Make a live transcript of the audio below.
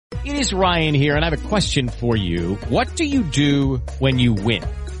It is Ryan here, and I have a question for you. What do you do when you win?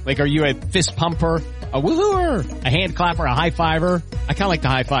 Like, are you a fist pumper, a woo-hooer, a hand clapper, a high fiver? I kind of like the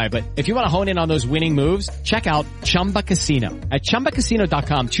high five, but if you want to hone in on those winning moves, check out Chumba Casino. At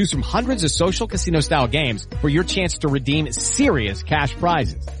ChumbaCasino.com, choose from hundreds of social casino-style games for your chance to redeem serious cash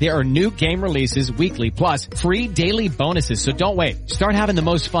prizes. There are new game releases weekly, plus free daily bonuses, so don't wait. Start having the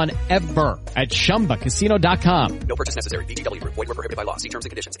most fun ever at ChumbaCasino.com. No purchase necessary. VGW Group. Void where prohibited by law. See terms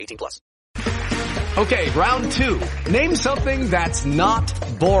and conditions. 18+. Okay, round two. Name something that's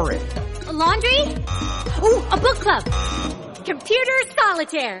not boring. A laundry? Ooh, a book club. Computer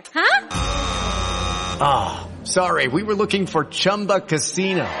solitaire, huh? Ah, sorry, we were looking for Chumba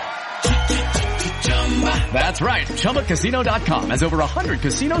Casino. That's right, ChumbaCasino.com has over 100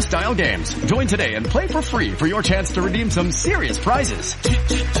 casino-style games. Join today and play for free for your chance to redeem some serious prizes.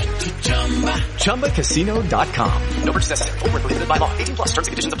 ChumbaCasino.com. No purchase necessary. Void where prohibited by law. 18+. Terms and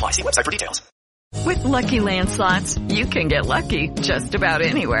conditions apply. See website for details. With Lucky Land Slots, you can get lucky just about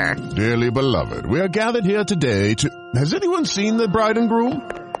anywhere. Dearly beloved, we are gathered here today to... Has anyone seen the bride and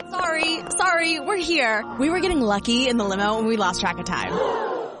groom? Sorry, we're here. We were getting lucky in the limo and we lost track of time.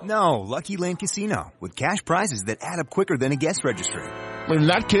 No, Lucky Land Casino, with cash prizes that add up quicker than a guest registry. In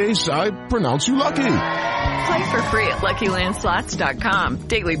that case, I pronounce you lucky. Play for free at LuckyLandSlots.com.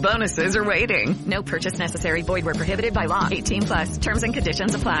 Daily bonuses are waiting. No purchase necessary. Void where prohibited by law. 18+. Terms and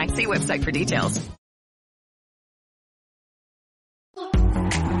conditions apply. See website for details.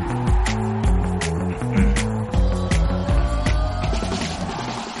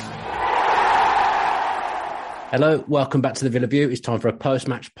 Hello, welcome back to the Villa View. It's time for a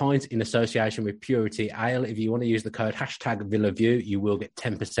post-match pint in association with Purity Ale. If you want to use the code #VillaView, you will get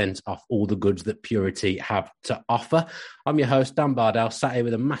 10% off all the goods that Purity have to offer. I'm your host, Dan Bardell, sat here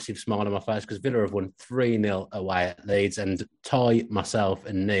with a massive smile on my face because Villa have won 3-0 away at Leeds. And Ty, myself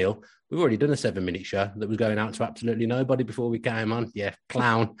and Neil, we've already done a 7-minute show that was going out to absolutely nobody before we came on. Yeah,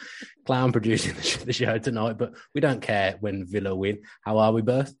 clown producing the show tonight, but we don't care when Villa win. How are we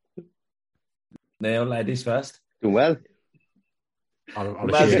both? Neil, ladies first. Doing well.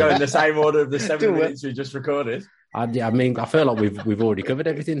 Let's go in the same order of the 7 minutes we just recorded. I mean, I feel like we've already covered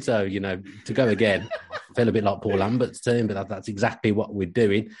everything. So, you know, to go again, I feel a bit like Paul Lambert's team, but that's exactly what we're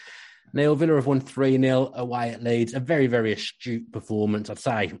doing. Neil, Villa have won 3-0 away at Leeds. A very, very astute performance. I'd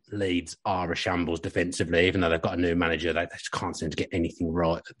say Leeds are a shambles defensively, even though they've got a new manager. They just can't seem to get anything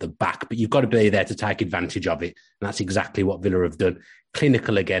right at the back. But you've got to be there to take advantage of it. And that's exactly what Villa have done.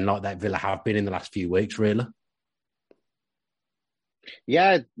 Clinical again, like that Villa have been in the last few weeks, really.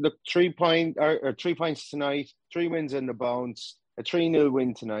 Yeah, look, 3 points tonight, 3 wins in the bounce, a 3-0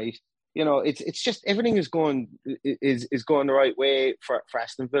 win tonight. You know, it's just everything is going the right way for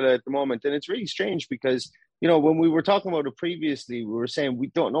Aston Villa at the moment, and it's really strange because, you know, when we were talking about it previously, we were saying we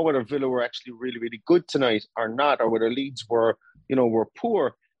don't know whether Villa were actually really, really good tonight or not, or whether Leeds were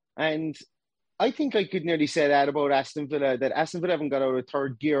poor. And I think I could nearly say that about Aston Villa, that Aston Villa haven't got out of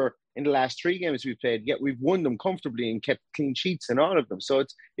third gear in the last 3 games we've played, yet we've won them comfortably and kept clean sheets in all of them. So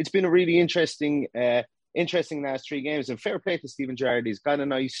it's been a really interesting last 3 games. And fair play to Stephen Gerrard. He's got a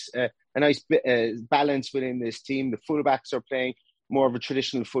nice balance within this team. The fullbacks are playing more of a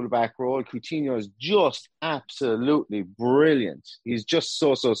traditional fullback role. Coutinho is just absolutely brilliant. He's just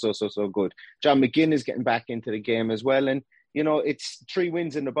so good. John McGinn is getting back into the game as well. And, you know, it's 3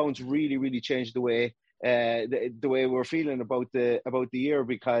 wins in the bounce really, really changed the way the way we're feeling about the year,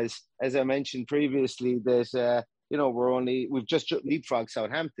 because as I mentioned previously, there's we've just leapfrogged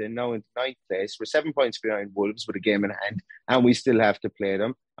Southampton now into 9th place. We're 7 points behind Wolves with a game in hand, and we still have to play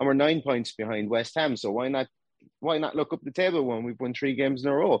them. And we're 9 points behind West Ham. So why not look up the table when we've won 3 games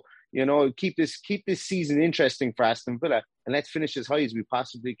in a row? You know, keep this season interesting for Aston Villa, and let's finish as high as we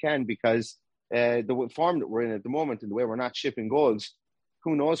possibly can, because the form that we're in at the moment and the way we're not shipping goals,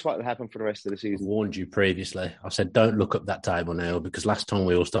 who knows what will happen for the rest of the season. I warned you previously. I said, don't look up that table now, because last time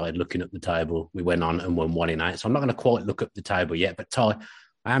we all started looking up the table, we went on and won 1 in 8. So I'm not going to quite look up the table yet. But Ty,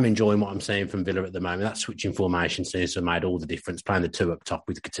 I am enjoying what I'm seeing from Villa at the moment. That switching formation seems to have made all the difference, playing the 2 up top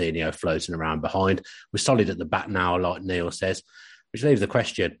with Coutinho floating around behind. We're solid at the back now, like Neil says, which leaves the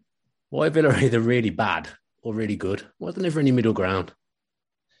question, why Villa are either really bad or really good? Why is there never any middle ground?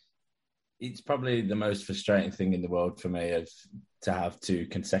 It's probably the most frustrating thing in the world for me to have 2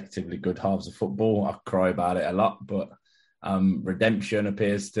 consecutively good halves of football. I cry about it a lot, but redemption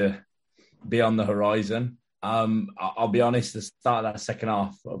appears to be on the horizon. I'll be honest, the start of that second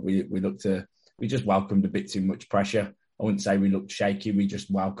half, we just welcomed a bit too much pressure. I wouldn't say we looked shaky. We just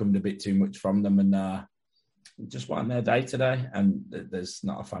welcomed a bit too much from them, and just weren't their day today. And there's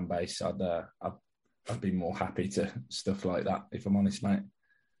not a fan base. I'd be more happy to stuff like that, if I'm honest, mate.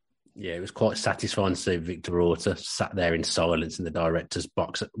 Yeah, it was quite satisfying to see Victor Orta sat there in silence in the director's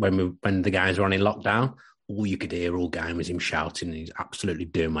box when the games were on in lockdown. All you could hear all game was him shouting, and he's absolutely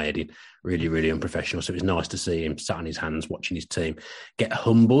doing my head in. Really, really unprofessional. So it was nice to see him sat on his hands watching his team get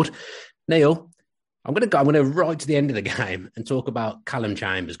humbled. Neil, I'm going to right to the end of the game and talk about Callum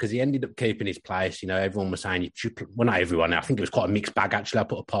Chambers, because he ended up keeping his place. You know, everyone was saying, well, not everyone. I think it was quite a mixed bag, actually. I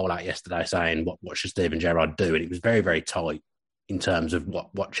put a poll out yesterday saying, what should Steven Gerrard do? And it was very, very tight in terms of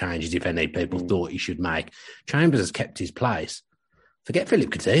what changes, if any, people thought he should make. Chambers has kept his place. Forget Philip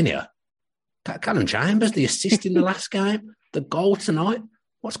Coutinho. Callum Chambers, the assist in the last game, the goal tonight.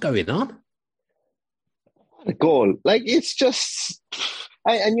 What's going on? A goal. Like, it's just...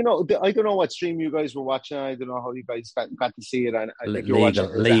 And you know, I don't know what stream you guys were watching. I don't know how you guys got to see it. And I think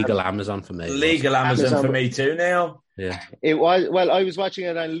legal Amazon for me. Legal Amazon for me too, Neil. Yeah, it was. Well, I was watching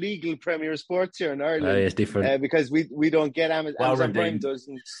it on legal Premier Sports here in Ireland. It's different because we don't get Amazon Prime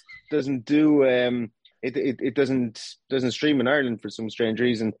doesn't do it doesn't stream in Ireland for some strange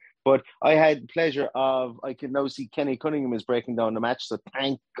reason. But I had the pleasure of, I can now see Kenny Cunningham is breaking down the match, so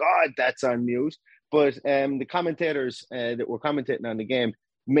thank God that's on mute. But the commentators that were commentating on the game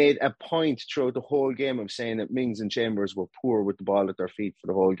made a point throughout the whole game of saying that Mings and Chambers were poor with the ball at their feet for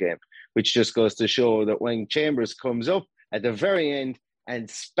the whole game, which just goes to show that when Chambers comes up at the very end and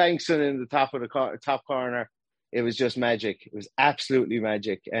spanks it in the top of the top corner, it was just magic. It was absolutely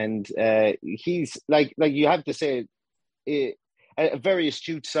magic. And he's, like you have to say, a very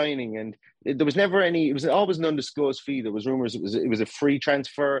astute signing. And there was never any, it was always an undisclosed fee. There was rumours it was a free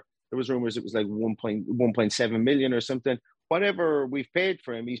transfer. There was rumours it was like 1.7 million or something. Whatever we've paid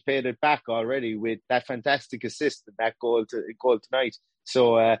for him, he's paid it back already with that fantastic assist and that goal tonight.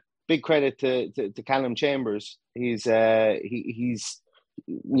 So big credit to Callum Chambers. He's you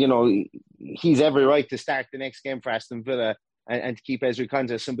know, he's every right to start the next game for Aston Villa and to keep Ezri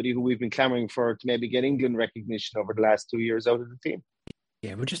Konsa, somebody who we've been clamouring for to maybe get England recognition over the last 2 years out of the team.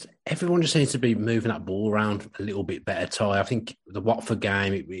 Yeah, everyone just seems to be moving that ball around a little bit better, Ty. I think the Watford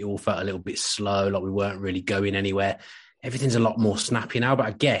game, it all felt a little bit slow, like we weren't really going anywhere. Everything's a lot more snappy now, but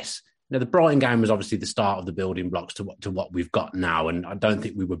I guess, you know, the Brighton game was obviously the start of the building blocks to what we've got now, and I don't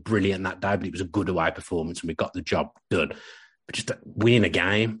think we were brilliant that day, but it was a good away performance and we got the job done. But just winning a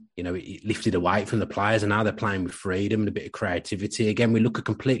game, you know, it lifted a weight from the players, and now they're playing with freedom and a bit of creativity. Again, we look a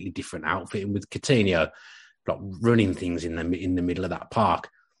completely different outfit, and with Coutinho like running things in the middle of that park.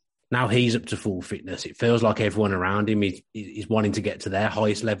 Now he's up to full fitness. It feels like everyone around him is wanting to get to their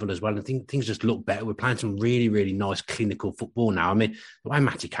highest level as well. And things just look better. We're playing some really, really nice clinical football now. I mean, the way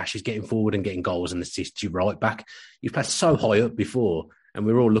Matty Cash is getting forward and getting goals and assists, you right back. You've played so high up before, and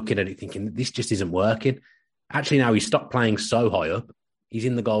we're all looking at it thinking, this just isn't working. Actually, now he's stopped playing so high up. He's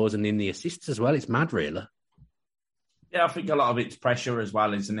in the goals and in the assists as well. It's mad, really. Yeah, I think a lot of it's pressure as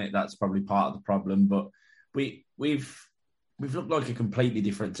well, isn't it? That's probably part of the problem. But we've looked like a completely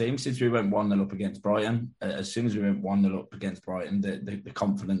different team since we went 1-0 up against Brighton. As soon as we went 1-0 up against Brighton, the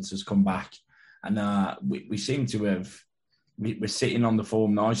confidence has come back. And we seem to have... We're sitting on the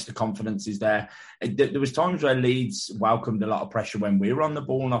form nice. The confidence is there. There was times where Leeds welcomed a lot of pressure when we were on the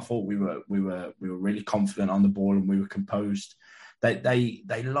ball, and I thought we were really confident on the ball and we were composed. They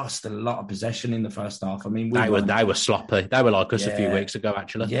lost a lot of possession in the first half. I mean, they were sloppy. They were like us a few weeks ago,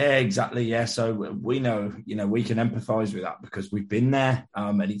 actually. Yeah, exactly. Yeah, so we know, we can empathise with that because we've been there,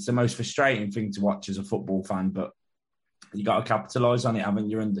 and it's the most frustrating thing to watch as a football fan. But you got to capitalise on it, haven't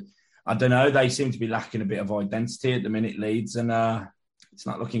you? And I don't know. They seem to be lacking a bit of identity at the minute, Leeds, and it's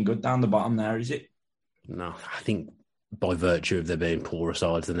not looking good down the bottom there, is it? No, I think by virtue of there being poorer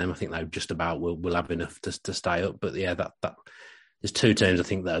sides than them, I think they just about will have enough to stay up. But yeah, that there's two teams I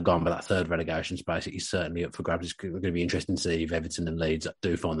think that are gone, but that third relegation space is certainly up for grabs. It's going to be interesting to see if Everton and Leeds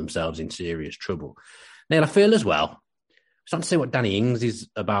do find themselves in serious trouble. Neil, I feel as well, starting to see what Danny Ings is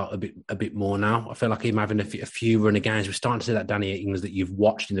about a bit more now. I feel like him having a few run of games. We're starting to see that Danny Ings that you've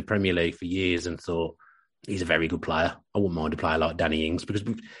watched in the Premier League for years and thought, he's a very good player. I wouldn't mind a player like Danny Ings because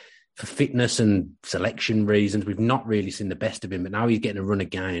for fitness and selection reasons, we've not really seen the best of him. But now he's getting a run of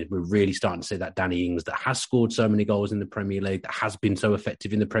games. We're really starting to see that Danny Ings that has scored so many goals in the Premier League, that has been so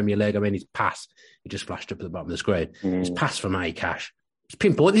effective in the Premier League. I mean, his pass, he just flashed up at the bottom of the screen. His pass from Matty Cash. It's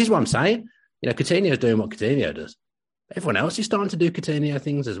pinpoint. This is what I'm saying. You know, Coutinho's doing what Coutinho does. Everyone else is starting to do Coutinho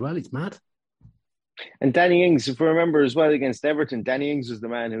things as well. It's mad. And Danny Ings, if we remember as well against Everton, Danny Ings was the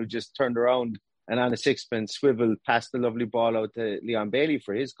man who just turned around and on a sixpence swivel passed the lovely ball out to Leon Bailey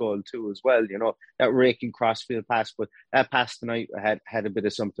for his goal too as well. You know, that raking crossfield pass. But that pass tonight had a bit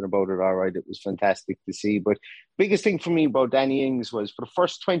of something about it, all right. It was fantastic to see. But biggest thing for me about Danny Ings was for the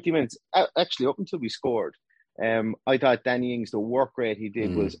first 20 minutes, actually up until we scored, I thought Danny Ings, the work rate he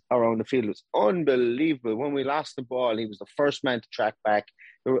did was around the field was unbelievable. When we lost the ball, he was the first man to track back.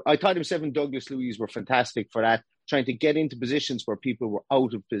 I thought himself and Douglas Luiz were fantastic for that, trying to get into positions where people were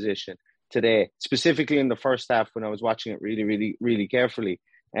out of position today, specifically in the first half when I was watching it really, really, really carefully.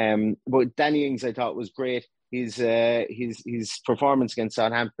 But Danny Ings, I thought, was great. His performance against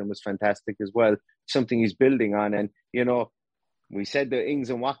Southampton was fantastic as well, something he's building on. And, you know, we said that Ings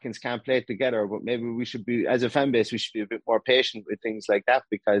and Watkins can't play together, but maybe we should be, as a fan base, we should be a bit more patient with things like that,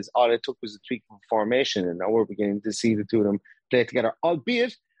 because all it took was a tweak of formation, and now we're beginning to see the two of them play together.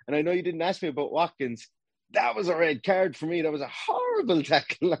 Albeit, and I know you didn't ask me about Watkins, that was a red card for me. That was a horrible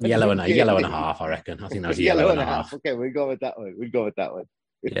tackle. Yellow and a half, I reckon. I think that was yellow and a half. Okay, we'll go with that one.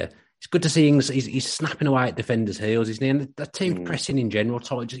 Yeah. It's good to see he's snapping away at defenders' heels, isn't he? And the team pressing in general,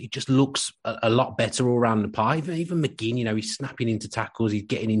 it just looks a lot better all around the park. Even McGinn, you know, he's snapping into tackles, he's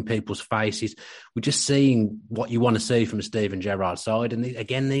getting in people's faces. We're just seeing what you want to see from a Steven Gerrard side. And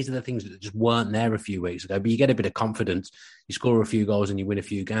again, these are the things that just weren't there a few weeks ago. But you get a bit of confidence, you score a few goals and you win a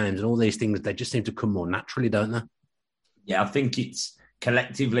few games. And all these things, they just seem to come more naturally, don't they? Yeah, I think it's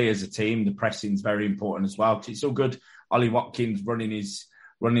collectively as a team, the pressing is very important as well. 'Cause it's all good, Ollie Watkins running his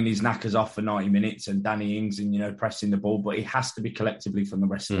knackers off for 90 minutes and Danny Ings and, you know, pressing the ball, but it has to be collectively from the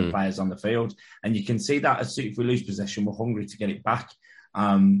rest of the players on the field. And you can see that as if we lose possession, we're hungry to get it back.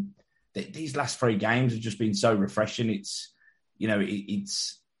 These last 3 games have just been so refreshing. It's, you know,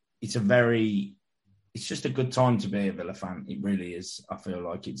 it's just a good time to be a Villa fan. It really is. I feel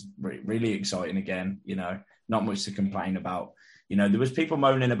like it's really exciting again, you know, not much to complain about. You know, there was people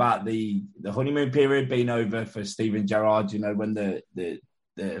moaning about the honeymoon period being over for Steven Gerrard, you know, when the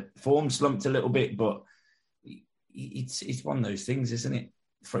form slumped a little bit, but it's one of those things, isn't it?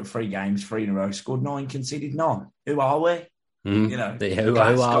 3 games, 3 in a row, scored 9, conceded 9. Who are we? You know, who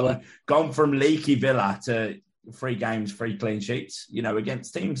are we? Gone from leaky Villa to 3 games, 3 clean sheets, you know,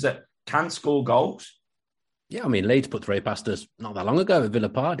 against teams that can score goals. Yeah, I mean, Leeds put 3 past us not that long ago at Villa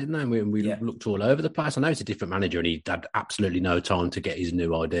Park, didn't they? And we looked all over the place. I know it's a different manager and he had absolutely no time to get his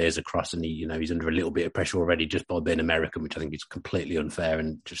new ideas across, and he's under a little bit of pressure already just by being American, which I think is completely unfair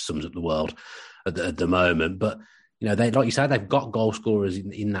and just sums up the world at the moment. But, you know, they, like you said, they've got goal scorers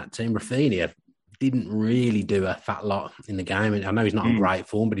in that team. Rafinha didn't really do a fat lot in the game. I know he's not in great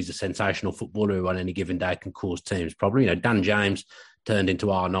form, but he's a sensational footballer who on any given day can cause teams problems. You know, Dan James turned into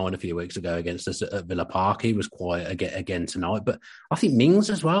R9 a few weeks ago against us at Villa Park. He was quiet again tonight. But I think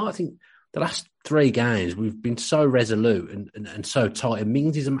Mings as well. I think the last 3 games, we've been so resolute and so tight. And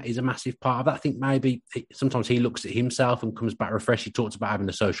Mings is a massive part of that. I think maybe sometimes he looks at himself and comes back refreshed. He talks about having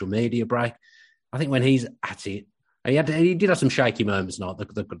a social media break. I think when he's at it, he did have some shaky moments tonight.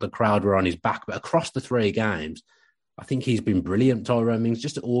 The crowd were on his back. But across the 3 games, I think he's been brilliant, Tyrone Mings,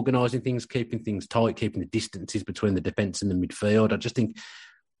 just organising things, keeping things tight, keeping the distances between the defence and the midfield. I just think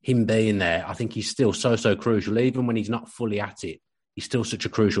him being there, I think he's still so crucial. Even when he's not fully at it, he's still such a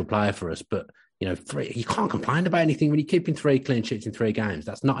crucial player for us. But, you know, you can't complain about anything when you're keeping 3 clean sheets in 3 games.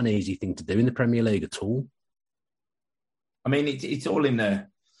 That's not an easy thing to do in the Premier League at all. I mean, it's all in there.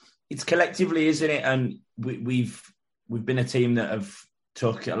 It's collectively, isn't it? And we've been a team that have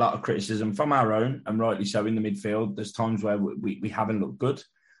took a lot of criticism from our own, and rightly so, in the midfield. There's times where we haven't looked good.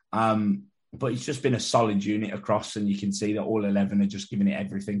 But it's just been a solid unit across, and you can see that all 11 are just giving it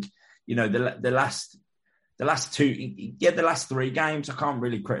everything. You know, the last 3 games, I can't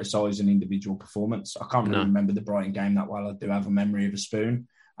really criticise an individual performance. I can't really remember the Brighton game that well. I do have a memory of a spoon.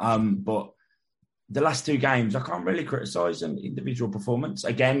 But the last 2 games, I can't really criticise an individual performance.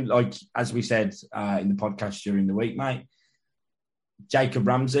 Again, like as we said in the podcast during the week, mate, Jacob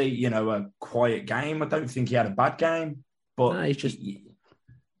Ramsey, you know, a quiet game. I don't think he had a bad game, but no, it's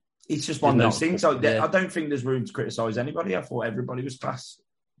just one of those things. I don't think there's room to criticise anybody. I thought everybody was class.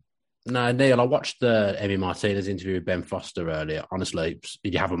 No, Neil, I watched the Emi Martinez interview with Ben Foster earlier. Honestly,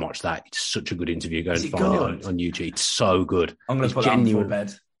 if you haven't watched that, it's such a good interview. Go and find it on YouTube. It's so good. I'm going to put that before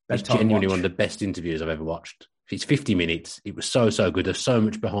bed. It's genuinely one of the best interviews I've ever watched. It's 50 minutes. It was so good. There's so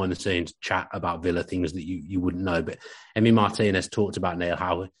much behind the scenes chat about Villa, things that you wouldn't know. But Emi Martinez talked about, Neil,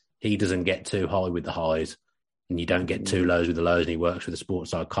 how he doesn't get too high with the highs and you don't get too lows with the lows, and he works with a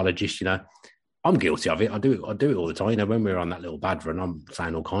sports psychologist. You know, I'm guilty of it. I do it all the time. You know, when we're on that little bad run, I'm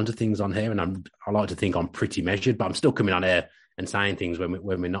saying all kinds of things on here, and I like to think I'm pretty measured, but I'm still coming on here and saying things when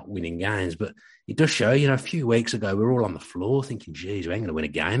we're not winning games. But it does show, you know, a few weeks ago, we were all on the floor thinking, geez, we ain't going to win a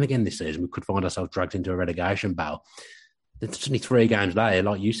game again this season. We could find ourselves dragged into a relegation battle. There's only 3 games later,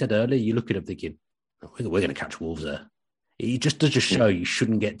 like you said earlier, you look at it thinking, we're going to catch Wolves there. It just does show you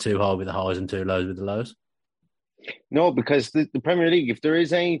shouldn't get too high with the highs and too lows with the lows. No, because the Premier League, if there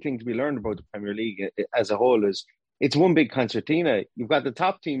is anything to be learned about the Premier League as a whole, is it's one big concertina. You've got the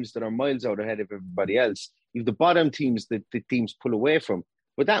top teams that are miles out ahead of everybody else. You've the bottom teams that the teams pull away from.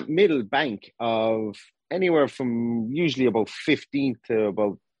 But that middle bank of anywhere from usually about 15th to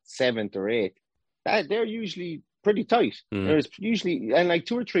about 7th or 8th, they're usually pretty tight. There's usually, and like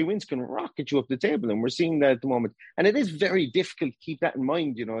 2 or 3 wins can rocket you up the table, and we're seeing that at the moment. And it is very difficult to keep that in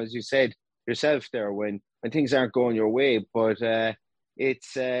mind, as you said yourself there, when things aren't going your way. But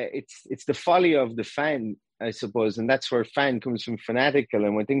it's the folly of the fan, I suppose, and that's where fan comes from, fanatical.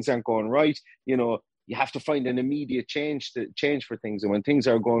 And when things aren't going right, you have to find an immediate change for things. And when things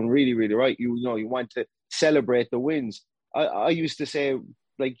are going really, really right, you want to celebrate the wins. I used to say,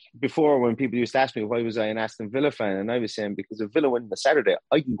 like before, when people used to ask me why was I an Aston Villa fan, and I was saying because if Villa win on a Saturday,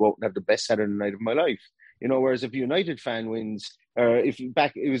 I can go out and have the best Saturday night of my life. Whereas if a United fan wins, or it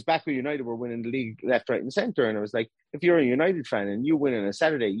was back when United were winning the league left, right, and centre, and I was like, if you're a United fan and you win on a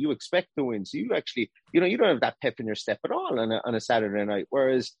Saturday, you expect to win, so you actually, you don't have that pep in your step at all on a Saturday night.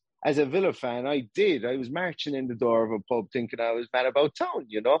 Whereas as a Villa fan, I was marching in the door of a pub thinking I was mad about town,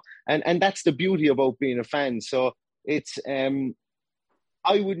 and that's the beauty about being a fan. So it's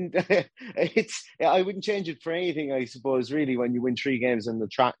I wouldn't change it for anything, I suppose, really, when you win 3 games in the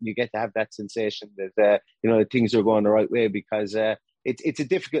trot and you get to have that sensation that things are going the right way, because it's a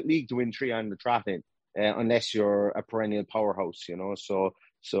difficult league to win 3 on the trot in, unless you're a perennial powerhouse, so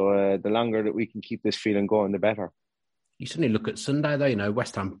the longer that we can keep this feeling going, the better. You suddenly look at Sunday, though,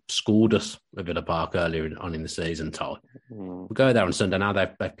 West Ham scored us at Villa Park earlier on in the season, Ty. We go there on Sunday now.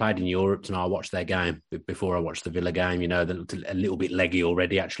 They've played in Europe tonight. I watched their game before I watched the Villa game. They looked a little bit leggy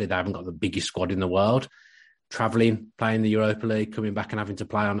already, actually. They haven't got the biggest squad in the world. Travelling, playing the Europa League, coming back and having to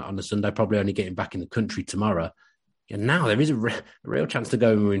play on the Sunday, probably only getting back in the country tomorrow. And now there is a real chance to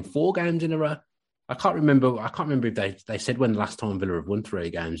go and win 4 games in a row. I can't remember if they said when the last time Villa have won 3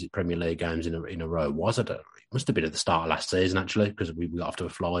 games, Premier League games in a row was. It must have been at the start of last season, actually, because we got off to a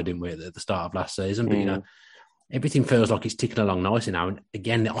fly, didn't we, at the start of last season? But, everything feels like it's ticking along nicely now. And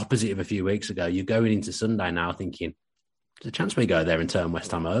again, the opposite of a few weeks ago, you're going into Sunday now thinking, there's a chance we go there and turn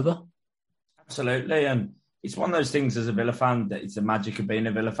West Ham over. Absolutely. And it's one of those things as a Villa fan, that it's the magic of being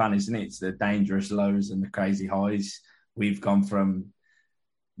a Villa fan, isn't it? It's the dangerous lows and the crazy highs. We've gone from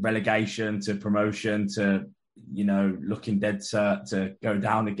relegation to promotion to, looking dead set to go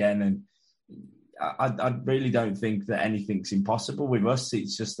down again. And I really don't think that anything's impossible with us.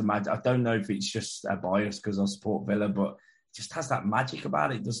 It's just the magic. I don't know if it's just a bias because I support Villa, but it just has that magic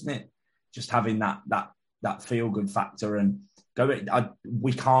about it, doesn't it? Just having that feel-good factor. And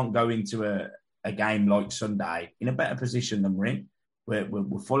we can't go into a game like Sunday in a better position than we're in.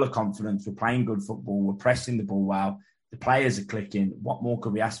 We're full of confidence. We're playing good football. We're pressing the ball well. The players are clicking. What more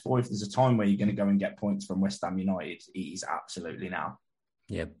could we ask for? If there's a time where you're going to go and get points from West Ham United, it is absolutely now.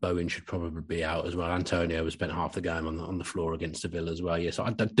 Yeah, Bowen should probably be out as well. Antonio has spent half the game on the floor against Seville as well. Yeah, so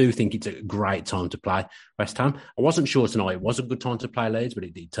I do think it's a great time to play West Ham. I wasn't sure tonight it was a good time to play Leeds, but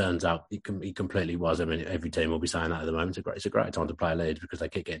it turns out it completely was. I mean, every team will be saying that at the moment. It's a great time to play Leeds because they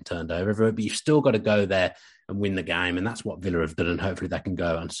keep getting turned over everywhere. But you've still got to go there and win the game, and that's what Villa have done, and hopefully they can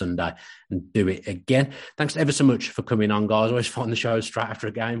go on Sunday and do it again. Thanks ever so much for coming on, guys. I always find the show straight after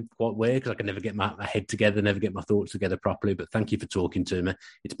a game quite weird because I can never get my head together, never get my thoughts together properly, but thank you for talking to me.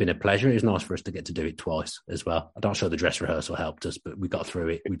 It's been a pleasure. It was nice for us to get to do it twice as well. I'm not sure the dress rehearsal helped us, but we got through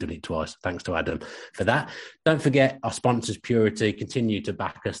it. We've done it twice. Thanks to Adam for that. Don't forget our sponsors, Purity, continue to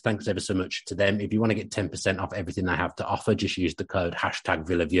back us. Thanks ever so much to them. If you want to get 10% off everything they have to offer, just use the code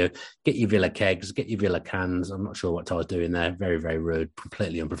 #VillaView. Get your Villa kegs, get your Villa cans. I'm not sure what Ty's doing there. Very, very rude,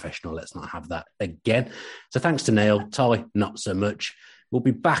 completely unprofessional. Let's not have that again. So thanks to Neil. Ty, not so much. We'll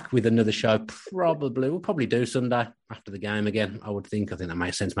be back with another show. We'll probably do Sunday after the game again, I would think. I think that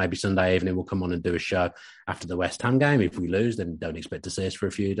makes sense. Maybe Sunday evening we'll come on and do a show after the West Ham game. If we lose, then don't expect to see us for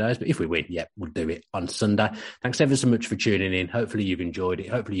a few days. But if we win, we'll do it on Sunday. Thanks ever so much for tuning in. Hopefully you've enjoyed it.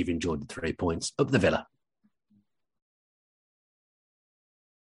 Hopefully you've enjoyed the 3 points. Up the Villa.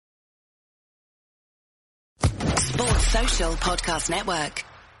 Sports Social Podcast Network.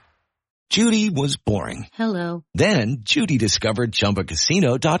 Judy was boring. Hello. Then Judy discovered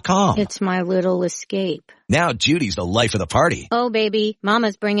ChumbaCasino.com. It's my little escape. Now Judy's the life of the party. Oh, baby,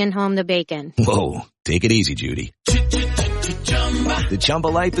 mama's bringing home the bacon. Whoa, take it easy, Judy. The Chumba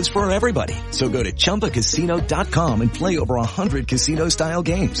life is for everybody. So go to ChumbaCasino.com and play over 100 casino-style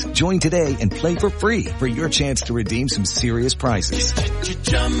games. Join today and play for free for your chance to redeem some serious prizes.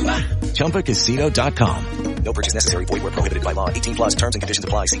 ChumbaCasino.com. No purchase necessary. Void where prohibited by law. 18+ terms and conditions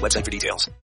apply. See website for details.